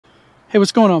Hey,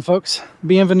 what's going on, folks?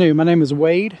 Bienvenue. My name is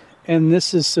Wade, and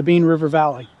this is Sabine River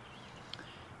Valley.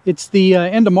 It's the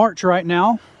end of March right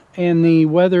now, and the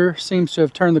weather seems to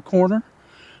have turned the corner.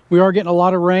 We are getting a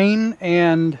lot of rain,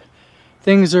 and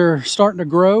things are starting to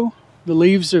grow. The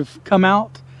leaves have come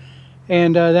out,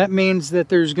 and that means that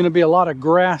there's going to be a lot of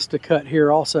grass to cut here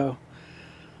also.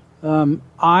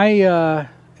 I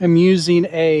am using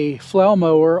a flail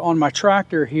mower on my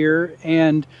tractor here,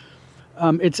 and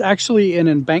it's actually an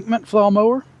embankment flail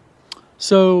mower,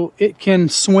 so it can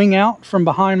swing out from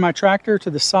behind my tractor to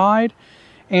the side,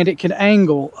 and it can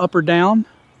angle up or down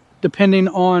depending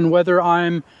on whether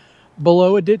I'm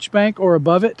below a ditch bank or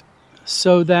above it,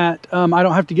 so that I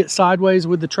don't have to get sideways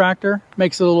with the tractor.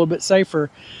 Makes it a little bit safer.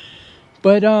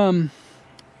 But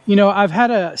you know, I've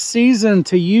had a season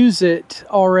to use it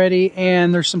already,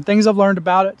 and there's some things I've learned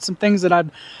about it, some things that I'd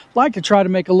like to try to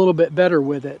make a little bit better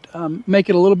with it, make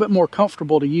it a little bit more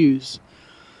comfortable to use.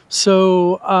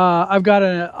 So I've got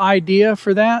an idea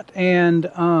for that, and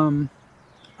I'm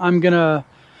gonna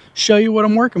show you what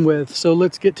I'm working with. So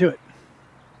let's get to it.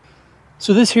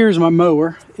 So this here is my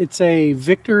mower. It's a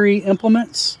Victory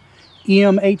Implements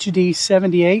EMHD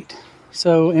 78,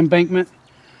 so embankment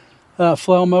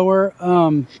flail mower.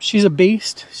 She's a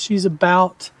beast. She's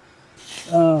about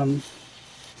 2,000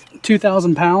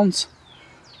 pounds.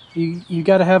 You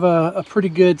got to have a pretty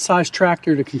good sized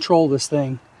tractor to control this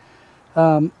thing.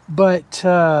 But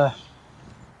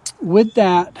with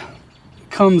that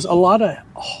comes a lot of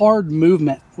hard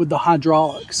movement with the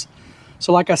hydraulics.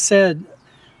 So like I said,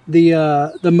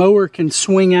 the mower can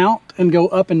swing out and go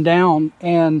up and down,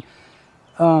 and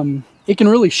it can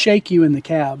really shake you in the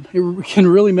cab. It can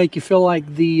really make you feel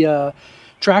like the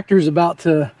tractor is about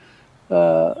to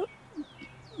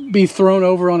be thrown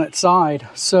over on its side.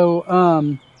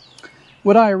 So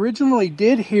what I originally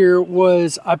did here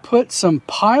was I put some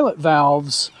pilot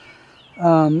valves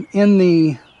in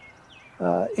the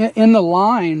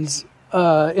lines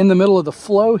in the middle of the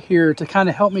flow here to kind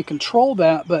of help me control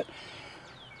that, but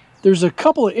there's a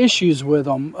couple of issues with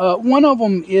them. One of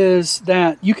them is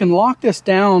that you can lock this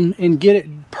down and get it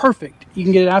perfect. You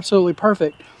can get it absolutely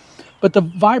perfect. But the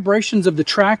vibrations of the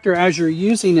tractor as you're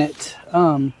using it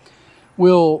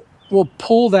will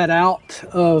pull that out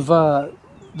of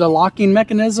the locking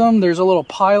mechanism. There's a little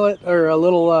pilot or a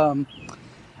little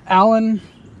Allen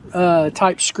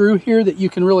type screw here that you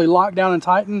can really lock down and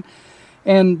tighten.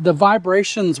 And the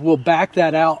vibrations will back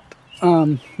that out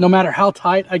no matter how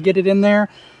tight I get it in there.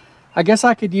 I guess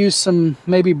I could use some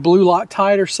maybe blue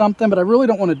Loctite or something, but I really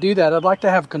don't want to do that. I'd like to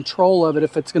have control of it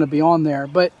if it's going to be on there.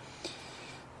 But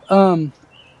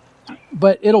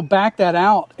it'll back that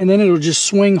out, and then it'll just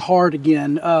swing hard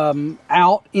again.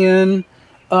 Out, in,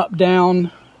 up, down,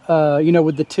 you know,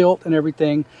 with the tilt and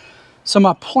everything. So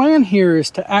my plan here is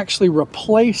to actually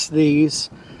replace these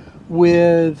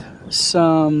with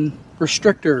some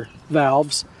restrictor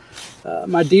valves.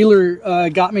 My dealer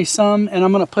got me some, and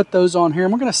I'm going to put those on here,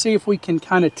 and we're going to see if we can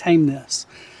kind of tame this.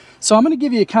 So I'm going to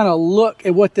give you a kind of look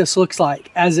at what this looks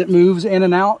like as it moves in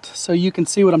and out, so you can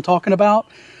see what I'm talking about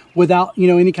without, you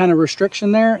know, any kind of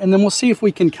restriction there, and then we'll see if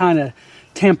we can kind of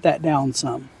tamp that down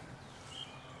some.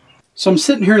 So I'm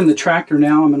sitting here in the tractor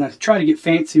now. I'm going to try to get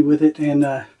fancy with it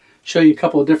and show you a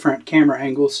couple of different camera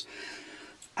angles.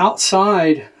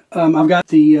 Outside, I've got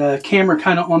the camera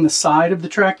kind of on the side of the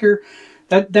tractor.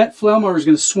 That flail mower is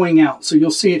going to swing out, so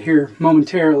you'll see it here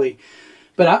momentarily.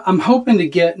 But I'm hoping to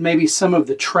get maybe some of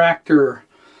the tractor,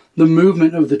 the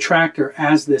movement of the tractor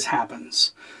as this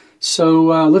happens. So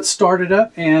let's start it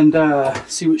up and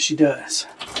see what she does.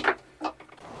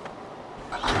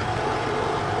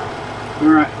 All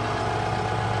right.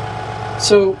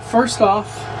 So first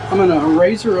off, I'm going to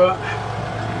raise her up.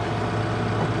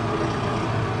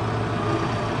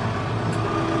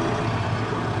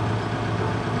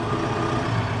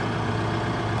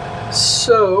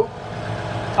 So,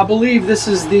 I believe this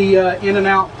is the in and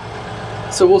out,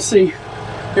 so we'll see.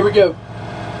 Here we go.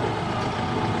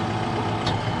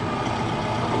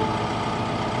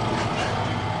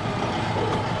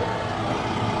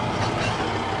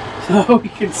 So, you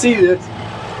can see this.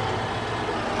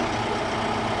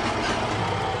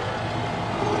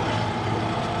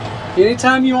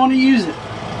 Anytime you want to use it,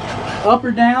 up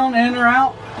or down, in or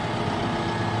out.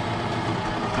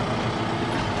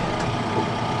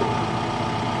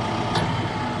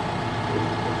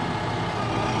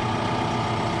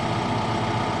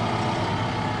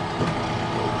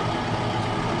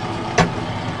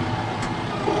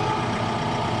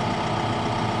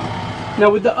 Now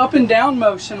with the up and down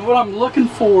motion, what I'm looking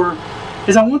for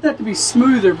is I want that to be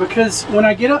smoother, because when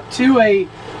I get up to a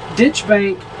ditch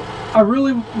bank, I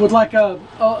really would like a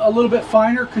little bit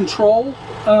finer control,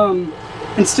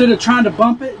 instead of trying to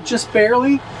bump it just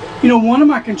barely. You know, one of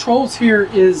my controls here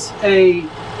is a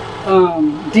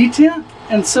detent,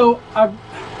 and so I'm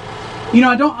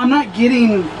not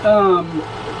getting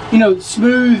you know,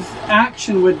 smooth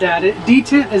action with that.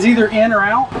 Detent is either in or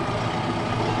out,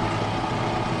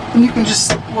 and you can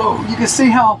just, whoa, you can see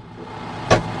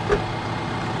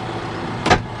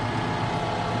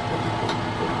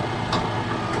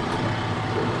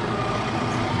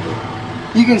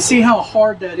how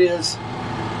hard that is.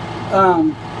 I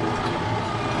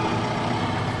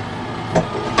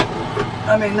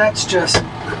mean, that's just,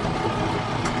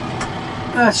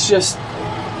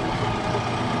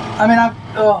 I mean,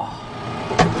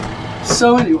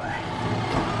 so anyway.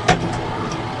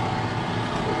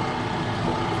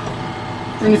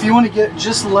 And if you want to get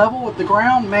just level with the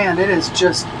ground, man, it's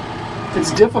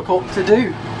difficult to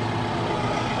do.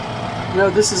 You know,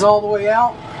 this is all the way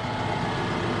out.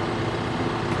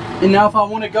 And now if I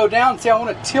want to go down, see, I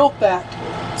want to tilt that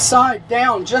side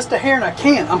down just a hair, and I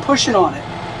can't. I'm pushing on it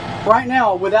right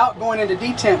now without going into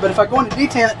detent. But if I go into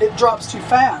detent, it drops too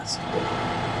fast.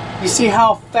 You see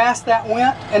how fast that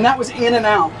went? And that was in and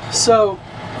out. So,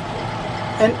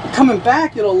 and coming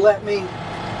back, it'll let me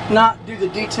not do the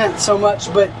detent so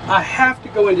much, but I have to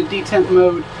go into detent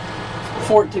mode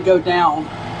for it to go down.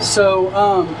 So,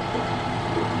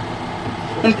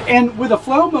 and with a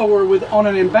flail mower on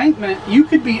an embankment, you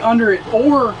could be under it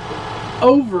or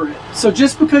over it. So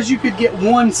just because you could get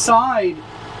one side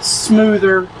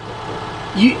smoother,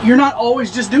 you're not always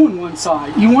just doing one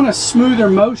side. You want a smoother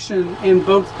motion in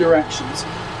both directions.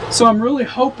 So I'm really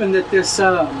hoping that this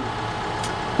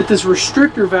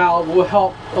restrictor valve will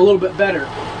help a little bit better.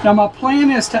 Now my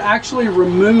plan is to actually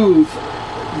remove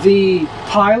the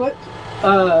pilot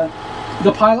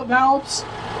valves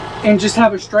and just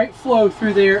have a straight flow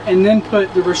through there, and then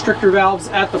put the restrictor valves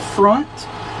at the front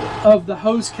of the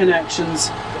hose connections,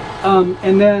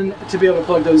 and then to be able to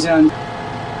plug those in.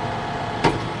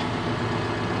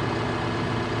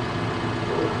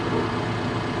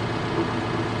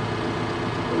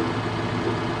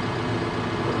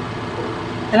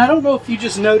 And I don't know if you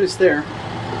just noticed there,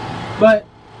 but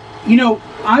you know,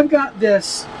 I've got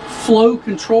this flow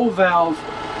control valve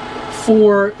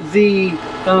for the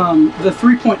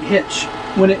 3-point hitch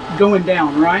when it going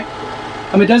down, right?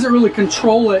 I mean, it doesn't really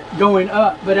control it going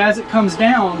up, but as it comes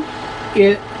down,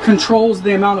 it controls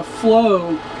the amount of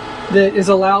flow that is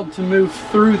allowed to move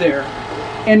through there.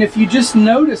 And if you just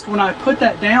noticed when I put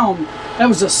that down, that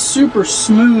was a super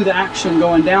smooth action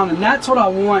going down, and that's what I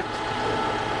want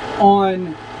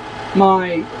on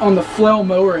the flail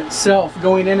mower itself,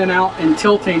 going in and out and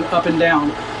tilting up and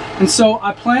down. And so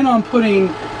I plan on putting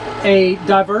a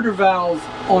diverter valve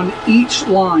on each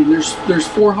line. There's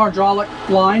 4 hydraulic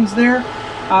lines there.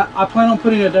 I plan on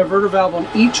putting a diverter valve on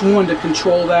each one to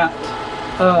control that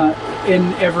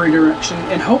in every direction,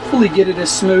 and hopefully get it as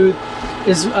smooth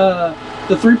as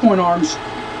the 3-point arms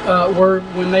were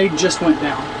when they just went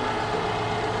down.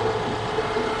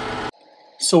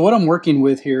 So what I'm working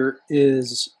with here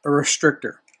is a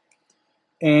restrictor,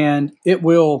 and it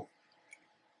will,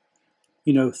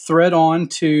 you know, thread on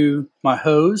to my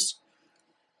hose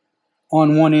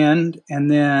on one end, and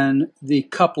then the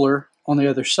coupler on the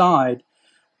other side,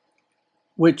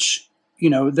 which, you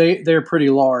know, they're pretty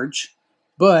large,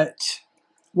 but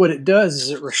what it does is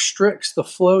it restricts the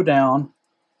flow down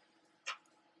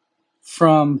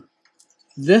from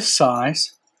this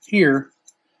size here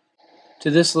to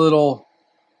this little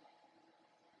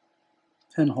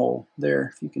pinhole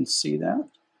there, if you can see that.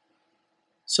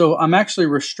 So I'm actually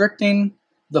restricting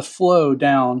the flow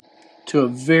down to a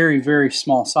very, very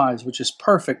small size, which is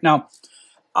perfect. Now,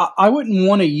 I wouldn't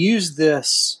want to use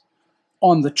this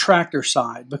on the tractor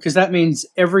side, because that means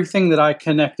everything that I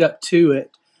connect up to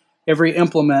it, every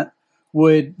implement,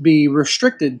 would be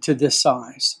restricted to this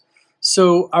size.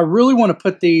 So I really want to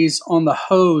put these on the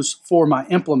hose for my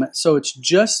implement. So it's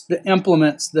just the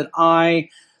implements that I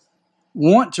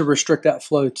want to restrict that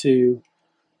flow to, you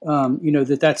know,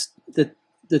 that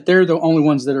they're the only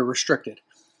ones that are restricted.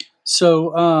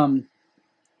 So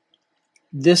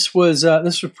this was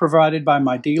provided by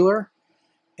my dealer,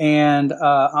 and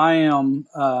I'm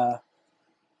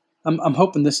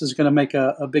hoping this is going to make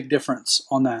a big difference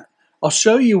on that. I'll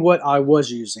show you what I was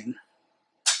using.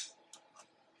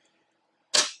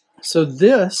 So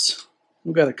this,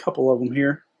 we've got a couple of them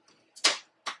here.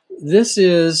 This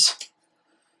is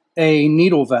a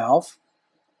needle valve,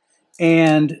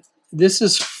 and this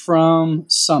is from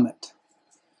Summit.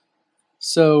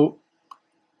 So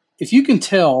if you can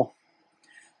tell,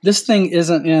 this thing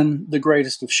isn't in the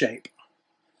greatest of shape.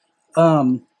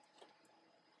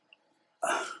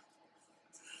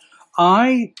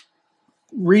 I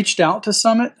reached out to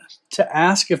Summit to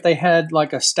ask if they had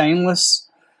like a stainless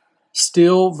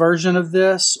steel version of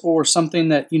this or something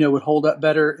that, you know, would hold up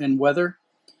better in weather.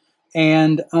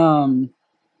 And I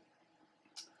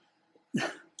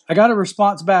got a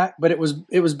response back, but it was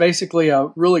basically a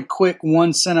really quick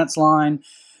 1-sentence line.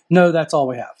 No, that's all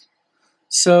we have.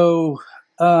 So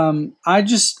I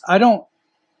don't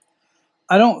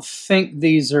think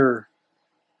these are.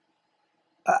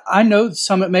 I know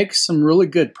Summit makes some really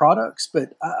good products,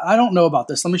 but I don't know about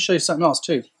this. Let me show you something else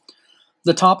too.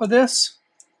 The top of this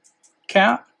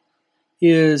cap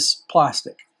is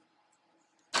plastic.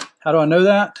 How do I know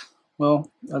that? Well,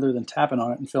 other than tapping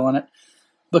on it and feeling it,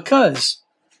 because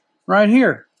right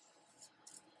here,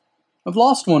 I've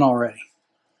lost one already.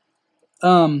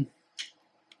 And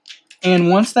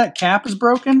once that cap is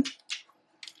broken,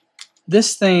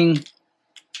 this thing,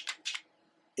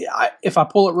 if I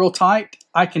pull it real tight,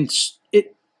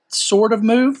 it sort of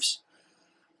moves.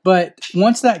 But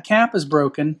once that cap is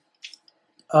broken,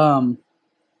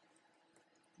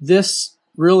 this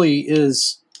really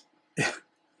isn't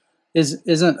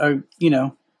a, you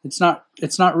know, it's not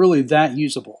really that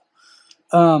usable.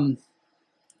 I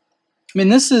mean,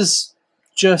 this is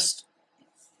just,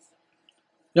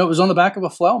 you know, it was on the back of a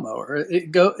flail mower.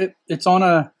 It's on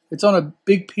a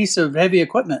big piece of heavy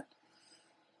equipment.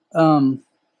 And,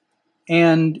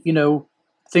 you know,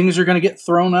 things are going to get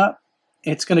thrown up.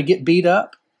 It's going to get beat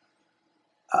up.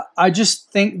 I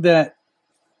just think that,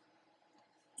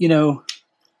 you know,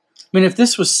 I mean, if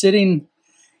this was sitting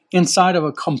inside of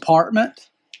a compartment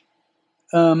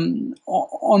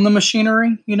on the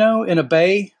machinery, you know, in a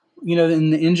bay, you know,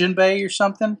 in the engine bay or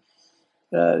something,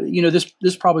 you know,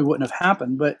 this probably wouldn't have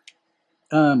happened. But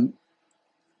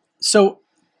so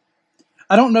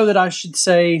I don't know that I should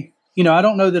say, you know, I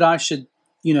don't know that I should,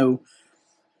 you know,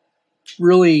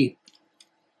 really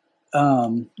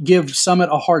give Summit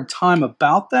a hard time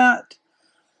about that,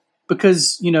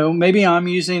 because, you know, maybe I'm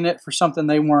using it for something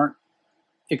they weren't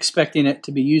expecting it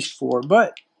to be used for.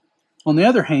 But on the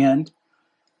other hand,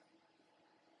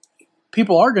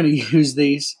 people are going to use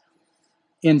these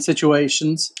in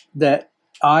situations that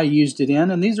I used it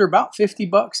in, and these are about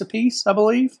 $50 a piece, I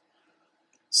believe.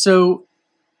 So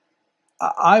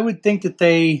I would think that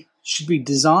they should be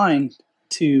designed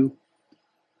to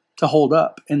hold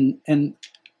up, and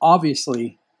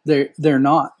obviously they're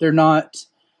not. They're not.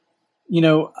 You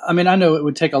know, I mean, I know it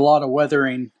would take a lot of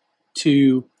weathering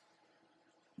to,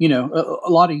 you know, a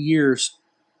lot of years,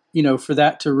 you know, for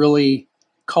that to really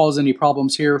cause any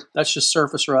problems here. That's just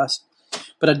surface rust.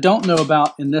 But I don't know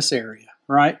about in this area,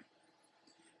 right?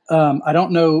 I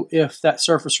don't know if that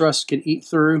surface rust could eat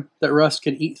through, that rust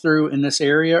could eat through in this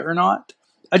area or not.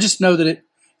 I just know that it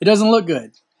doesn't look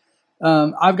good.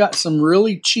 I've got some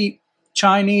really cheap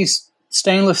Chinese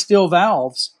stainless steel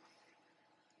valves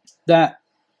that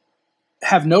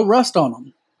have no rust on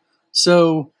them.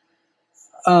 So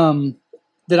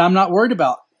that I'm not worried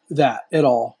about that at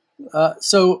all.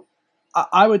 So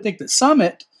I would think that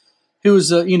Summit,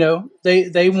 who's you know,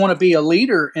 they want to be a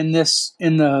leader in this,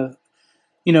 in the,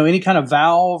 you know, any kind of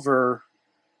valve or,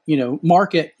 you know,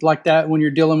 market like that when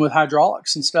you're dealing with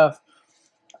hydraulics and stuff.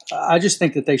 I just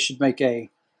think that they should make an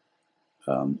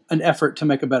effort to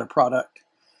make a better product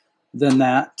than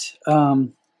that.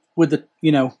 With the,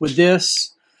 you know, with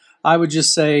this, I would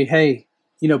just say, hey,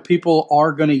 you know, people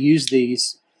are going to use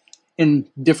these in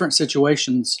different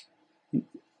situations,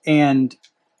 and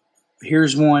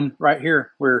here's one right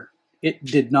here where it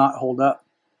did not hold up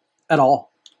at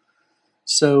all.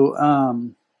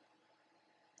 So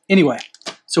anyway,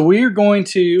 so we are going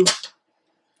to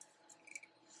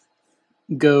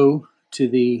go to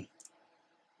the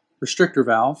restrictor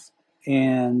valve,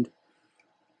 and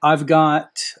I've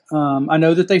got, I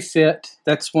know that they fit.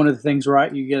 That's one of the things,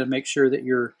 right? You got to make sure that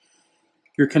your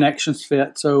connections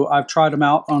fit. So I've tried them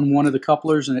out on one of the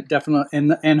couplers, and it definitely,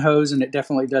 and hose, and it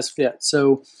definitely does fit.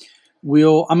 So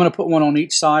I'm going to put one on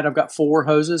each side. I've got 4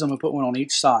 hoses. I'm going to put one on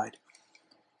each side.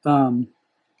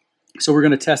 So we're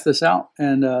going to test this out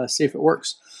and see if it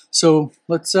works. So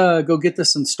let's go get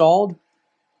this installed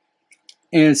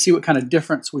and see what kind of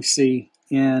difference we see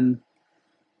in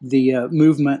the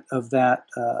movement of that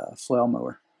flail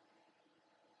mower.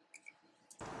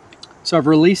 So I've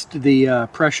released the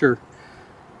pressure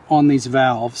on these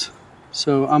valves.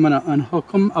 So I'm going to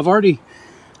unhook them. I've already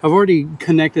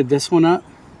connected this one up.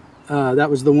 That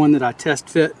was the one that I test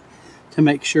fit to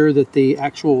make sure that the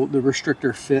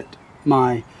restrictor fit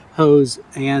my hose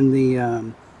and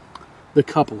the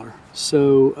coupler.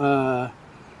 So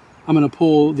I'm going to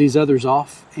pull these others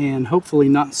off and hopefully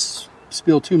not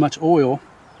spill too much oil.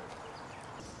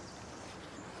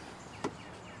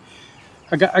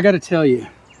 I got to tell you,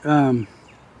 I'm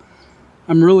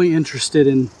really interested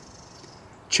in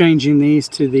changing these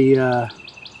to the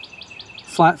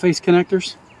flat face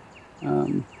connectors,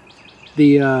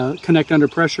 the connect under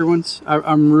pressure ones.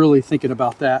 I'm really thinking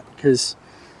about that because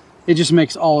it just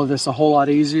makes all of this a whole lot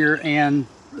easier and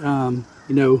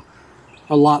you know,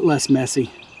 a lot less messy.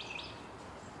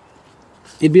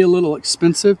 It'd be a little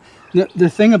expensive. The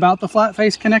thing about the flat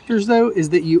face connectors though is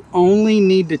that you only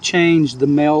need to change the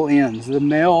male ends. The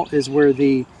male is where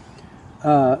the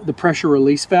pressure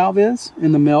release valve is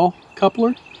in the male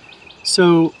coupler.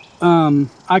 So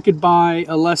I could buy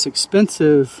a less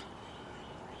expensive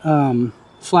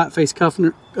flat face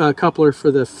coupler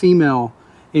for the female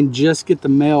and just get the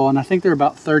male, and I think they're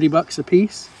about 30 bucks a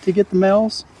piece to get the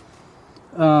males.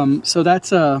 So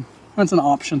that's an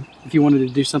option if you wanted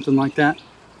to do something like that.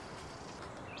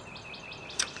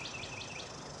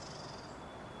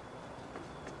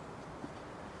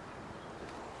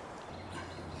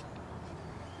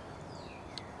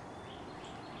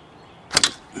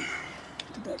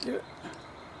 Did that do it?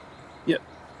 Yep.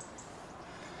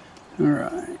 All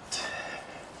right.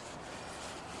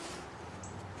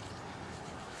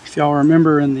 If y'all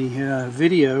remember in the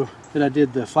video that I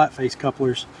did the flat face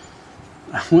couplers,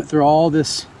 I went through all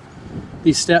these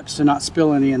steps to not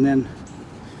spill any, and then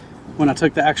when I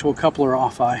took the actual coupler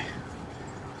off, I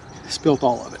spilt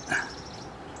all of it.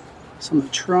 So I'm going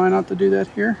to try not to do that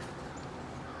here.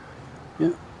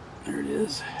 Yep, there it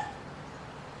is.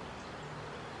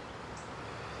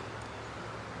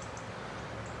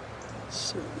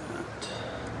 So that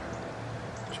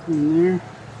between there,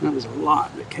 that was a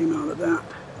lot that came out of that.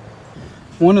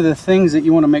 One of the things that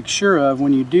you want to make sure of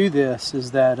when you do this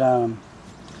is that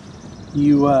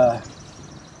you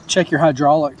check your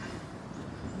hydraulic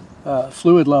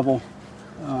fluid level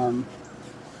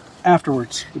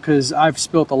afterwards, because I've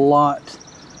spilt a lot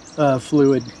of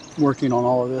fluid working on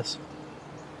all of this.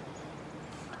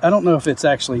 I don't know if it's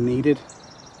actually needed,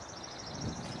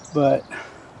 but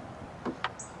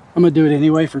I'm gonna do it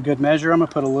anyway for good measure. I'm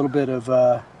gonna put a little bit of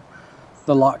the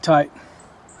Loctite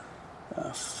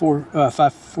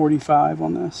 545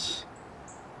 on this.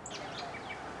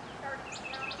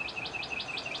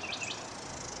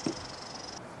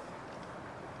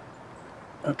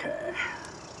 Okay.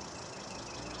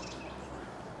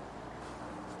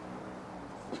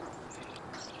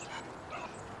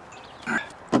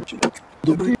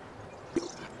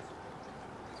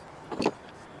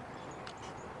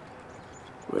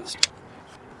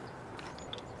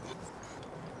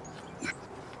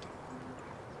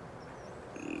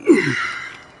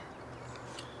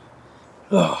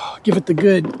 Oh, give it the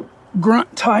good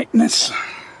grunt tightness.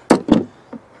 I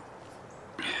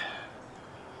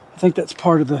think that's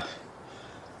part of the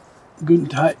good and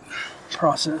tight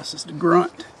process, is the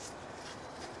grunt.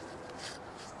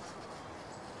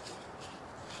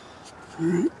 All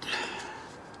right.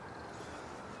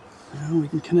 Now we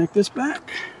can connect this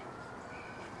back.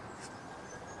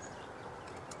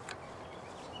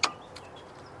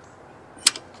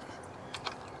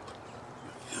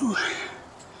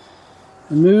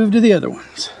 And move to the other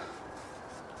ones.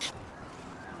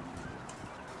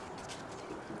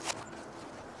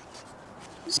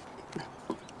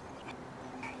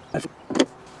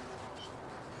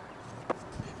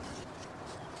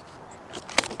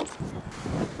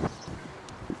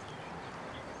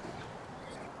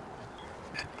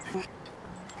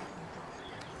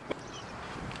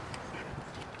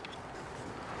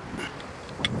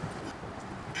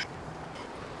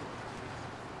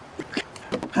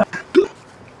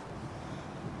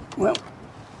 Well,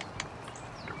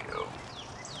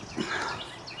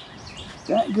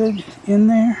 that good in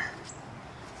there.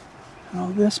 All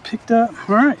this picked up.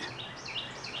 All right.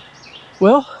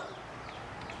 Well,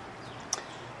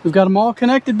 we've got them all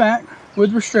connected back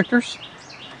with restrictors.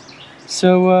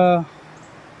 So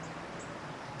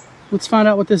let's find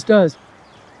out what this does.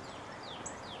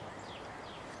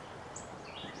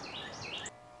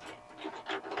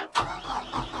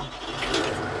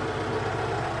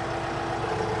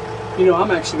 You know,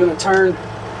 I'm actually going to turn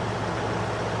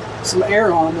some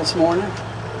air on this morning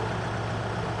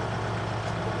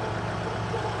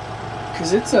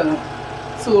because it's a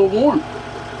little warm,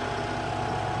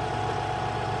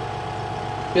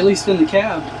 at least in the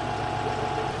cab.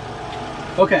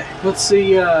 Okay, let's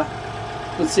see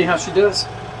how she does.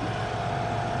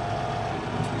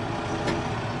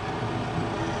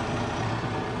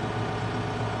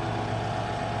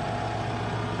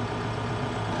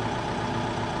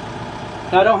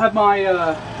 Now, I don't have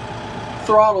my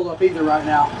throttle up either right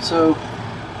now, so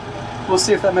we'll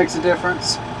see if that makes a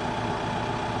difference.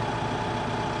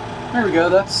 There we go,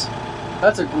 that's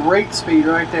That's a great speed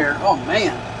right there. Oh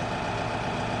man.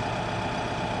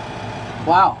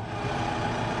 Wow.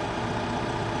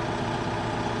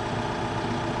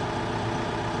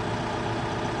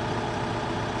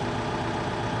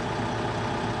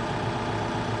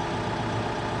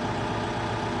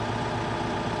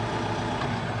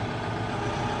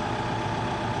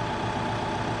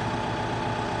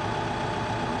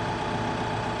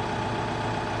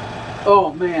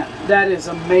 Oh man, that is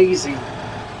amazing.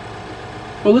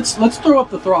 Well, let's throw up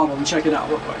the throttle and check it out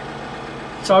real quick.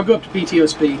 So I'll go up to PTO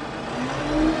speed.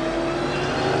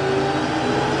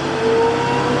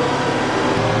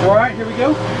 All right, here we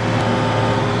go.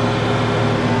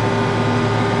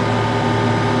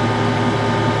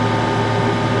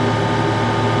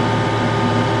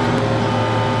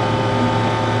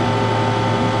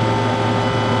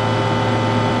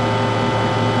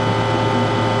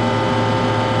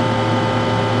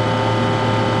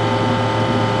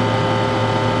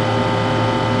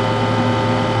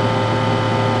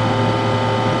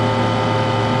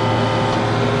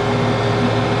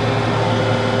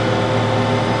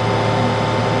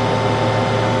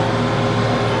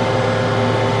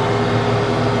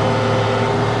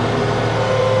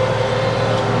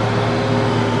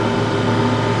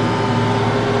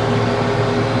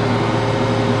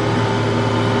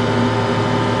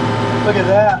 Look at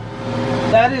that.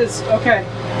 That is, okay,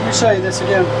 let me show you this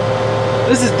again.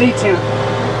 This is detent.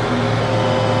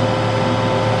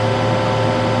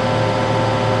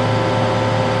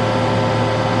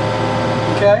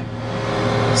 Okay,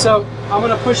 so I'm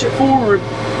going to push it forward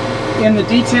in the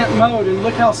detent mode and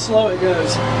look how slow it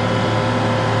goes.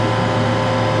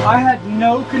 I had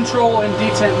no control in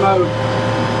detent mode.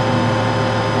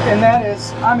 And that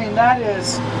is, I mean, that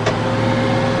is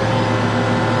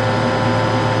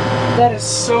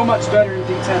so much better in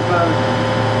detent mode.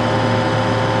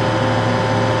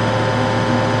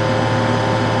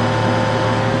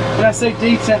 When I say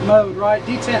detent mode, right,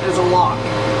 detent is a lock,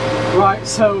 right?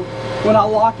 So when I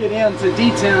lock it into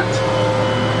detent,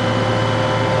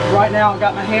 right now I've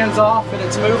got my hands off and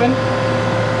it's moving.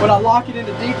 When I lock it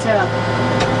into detent,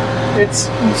 it's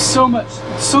so much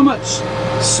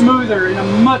smoother and a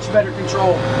much better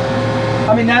control.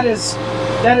 I mean, that is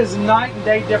night and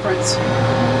day difference.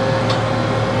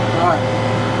 All right.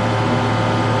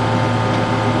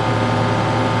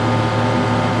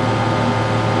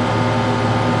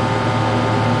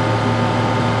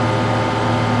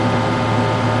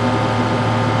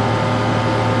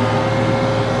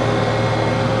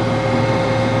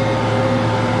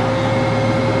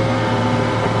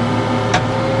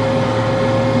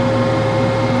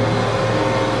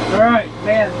 All right,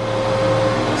 man.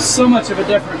 So much of a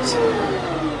difference.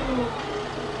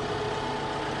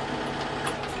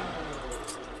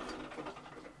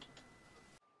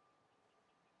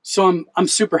 So I'm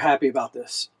super happy about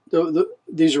this,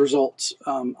 these results.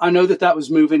 I know that was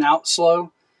moving out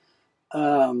slow.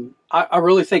 I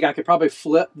really think I could probably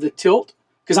flip the tilt,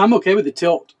 because I'm okay with the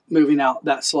tilt moving out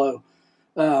that slow.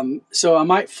 So I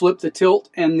might flip the tilt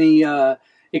and the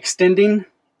extending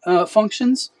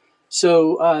functions.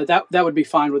 So that would be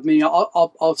fine with me.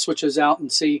 I'll switch those out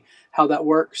and see how that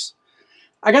works.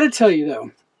 I got to tell you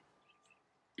though,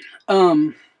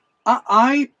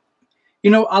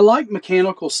 I like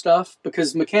mechanical stuff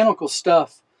because mechanical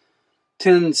stuff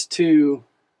tends to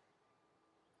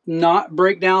not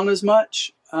break down as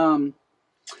much.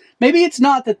 Maybe it's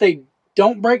not that they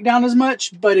don't break down as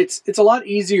much, but it's a lot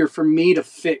easier for me to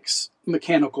fix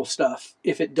mechanical stuff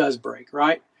if it does break,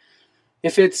 right?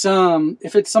 If it's some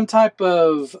type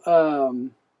of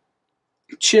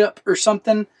chip or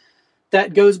something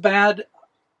that goes bad,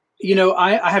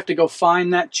 I have to go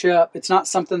find that chip. It's not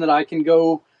something that I can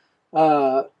go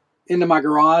into my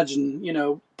garage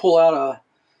and, pull out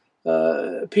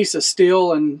a piece of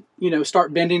steel and,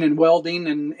 start bending and welding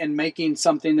and making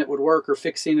something that would work, or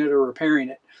fixing it or repairing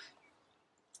it.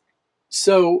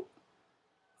 So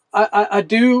I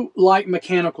do like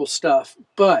mechanical stuff,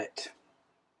 but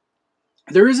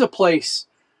there is a place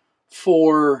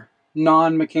for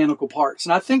non-mechanical parts.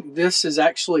 And I think this is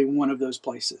actually one of those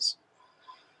places.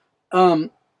 It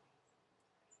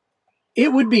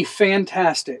would be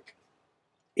fantastic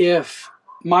if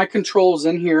my controls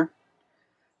in here,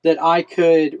 that I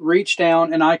could reach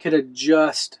down and I could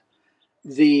adjust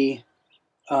the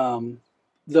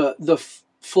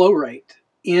flow rate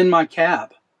in my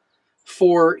cab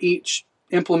for each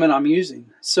implement I'm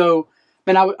using. So,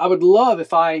 man, I would love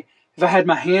if I had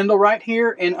my handle right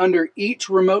here, and under each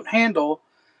remote handle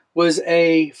was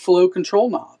a flow control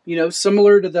knob,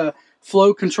 similar to the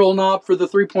flow control knob for the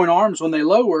 3-point arms when they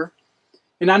lower.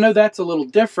 And I know that's a little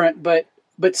different, but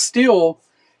still,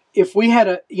 if we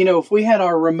had if we had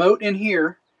our remote in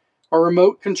here, our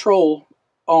remote control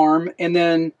arm, and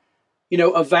then,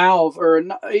 a valve or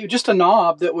just a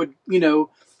knob that would,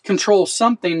 control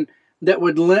something that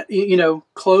would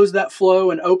close that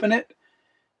flow and open it,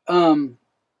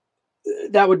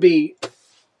 that would be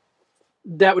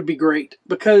great.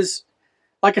 Because,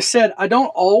 like I said, I don't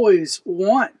always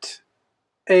want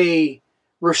a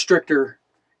restrictor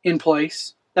in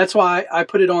place. That's why I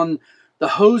put it on the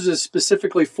hoses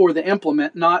specifically for the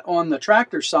implement, not on the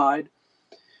tractor side.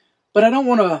 But I don't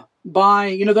want to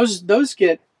buy, those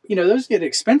get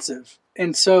expensive.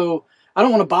 And so I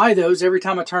don't want to buy those every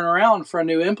time I turn around for a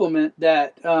new implement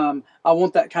that I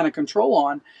want that kind of control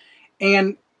on.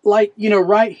 And right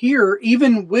here,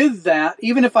 even with that,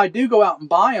 even if I do go out and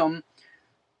buy them,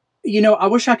 I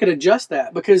wish I could adjust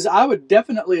that, because I would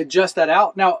definitely adjust that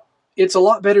out. Now, it's a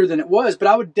lot better than it was, but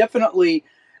I would definitely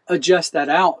adjust that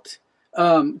out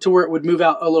to where it would move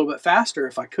out a little bit faster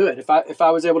if I could. If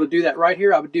I was able to do that right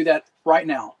here, I would do that right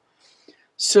now.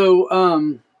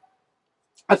 So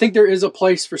I think there is a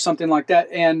place for something like that.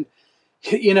 And,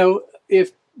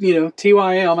 if,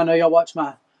 TYM, I know y'all watch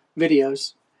my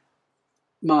videos,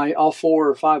 all 4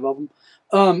 or 5 of them.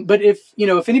 But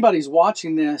if anybody's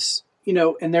watching this,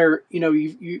 and they're,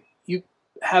 you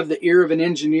have the ear of an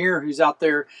engineer who's out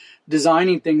there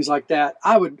designing things like that,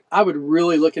 I would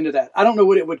really look into that. I don't know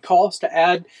what it would cost to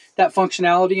add that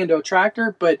functionality into a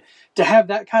tractor, but to have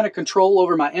that kind of control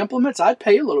over my implements, I'd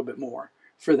pay a little bit more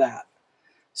for that.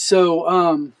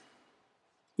 So,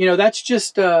 that's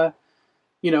just, my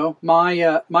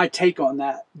take on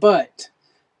that. But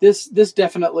this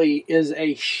definitely is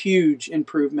a huge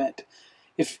improvement.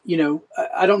 If,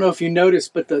 I don't know if you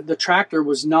noticed, but the tractor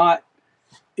was not,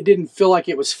 it didn't feel like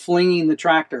it was flinging the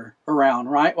tractor around,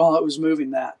 right, while it was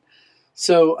moving that.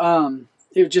 So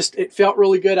it felt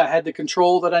really good. I had the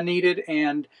control that I needed,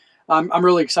 and I'm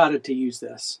really excited to use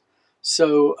this.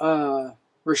 So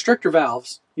restrictor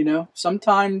valves,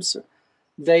 sometimes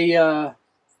they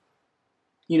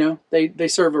they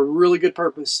serve a really good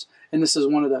purpose, and this is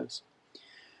one of those.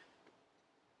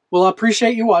 Well, I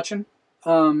appreciate you watching.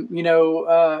 If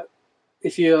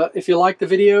you like the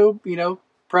video,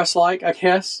 press like, I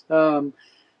guess.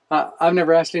 I've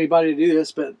never asked anybody to do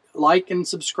this, but like and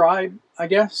subscribe, I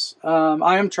guess.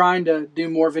 I am trying to do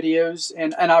more videos,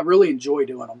 and I really enjoy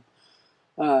doing them.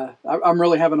 I'm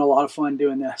really having a lot of fun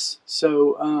doing this.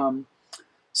 So,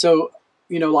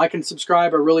 like and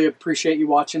subscribe. I really appreciate you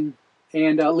watching.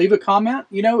 And leave a comment,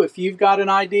 if you've got an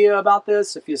idea about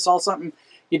this, if you saw something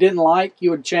you didn't like, you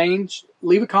would change,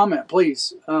 leave a comment,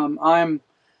 please. I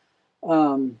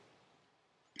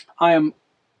am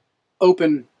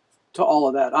open to all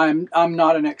of that. I'm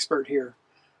not an expert here.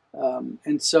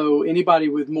 And so anybody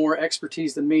with more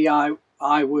expertise than me, I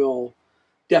will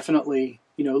definitely,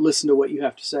 listen to what you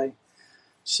have to say.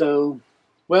 So,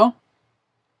 well,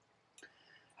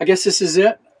 I guess this is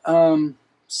it. I'll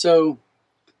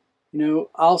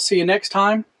see you next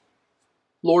time,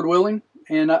 Lord willing.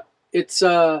 And it's,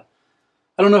 I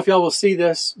don't know if y'all will see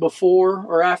this before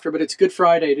or after, but it's Good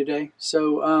Friday today.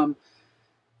 So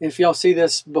if y'all see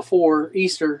this before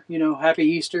Easter, happy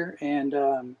Easter. And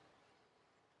I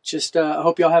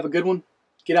hope y'all have a good one.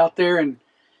 Get out there and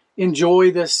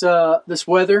enjoy this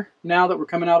weather now that we're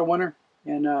coming out of winter.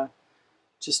 And I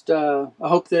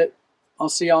hope that I'll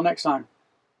see y'all next time.